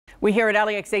We here at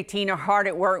LEX 18 are hard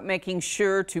at work making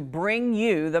sure to bring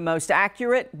you the most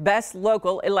accurate, best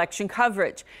local election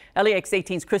coverage. LEX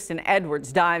 18's Kristen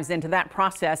Edwards dives into that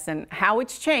process and how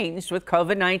it's changed with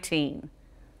COVID-19.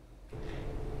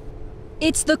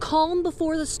 It's the calm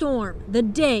before the storm, the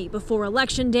day before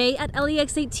Election Day at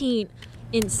LEX 18.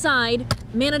 Inside,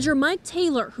 manager Mike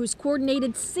Taylor, who's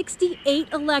coordinated 68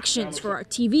 elections for our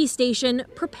TV station,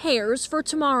 prepares for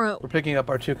tomorrow. We're picking up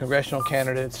our 2 congressional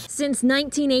candidates. Since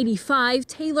 1985,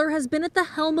 Taylor has been at the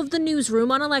helm of the newsroom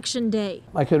on Election Day.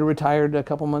 I could have retired a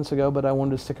couple months ago, but I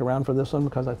wanted to stick around for this one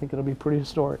because I think it'll be pretty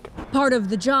historic. Part of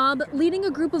the job, leading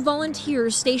a group of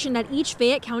volunteers stationed at each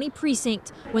Fayette County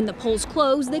precinct. When the polls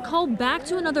close, they call back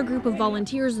to another group of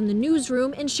volunteers in the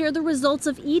newsroom and share the results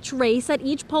of each race at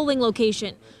each polling location.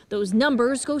 Those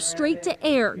numbers go straight to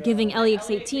air, giving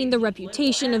LEX 18 the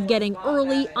reputation of getting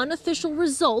early, unofficial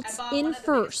results in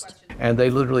first. And they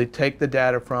literally take the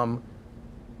data from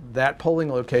that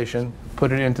polling location,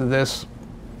 put it into this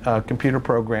computer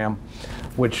program,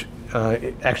 which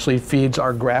it actually feeds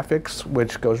our graphics,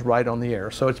 which goes right on the air.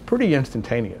 So it's pretty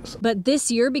instantaneous. But this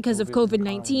year, because of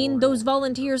COVID-19, those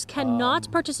volunteers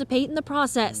cannot participate in the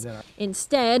process.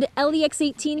 Instead, LEX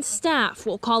 18 staff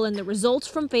will call in the results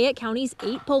from Fayette County's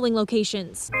 8 polling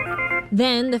locations.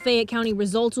 Then the Fayette County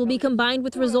results will be combined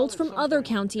with results from other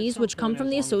counties, which come from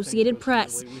the Associated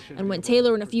Press. And when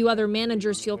Taylor and a few other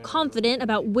managers feel confident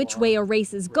about which way a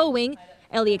race is going,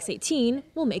 LEX 18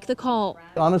 will make the call.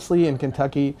 Honestly, in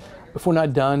Kentucky, if we're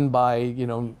not done by,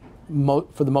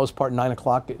 for the most part, 9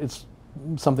 o'clock, it's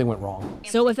something went wrong.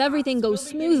 So if everything goes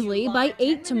smoothly, by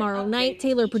 8 tomorrow night,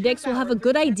 Taylor predicts we'll have a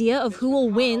good idea of who will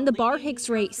win the Barr-Hicks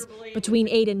race. Between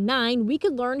 8 and 9, we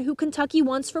could learn who Kentucky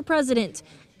wants for president.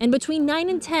 And between 9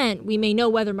 and 10, we may know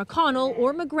whether McConnell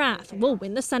or McGrath will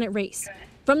win the Senate race.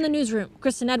 From the newsroom,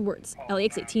 Kristen Edwards,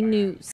 LEX 18 News.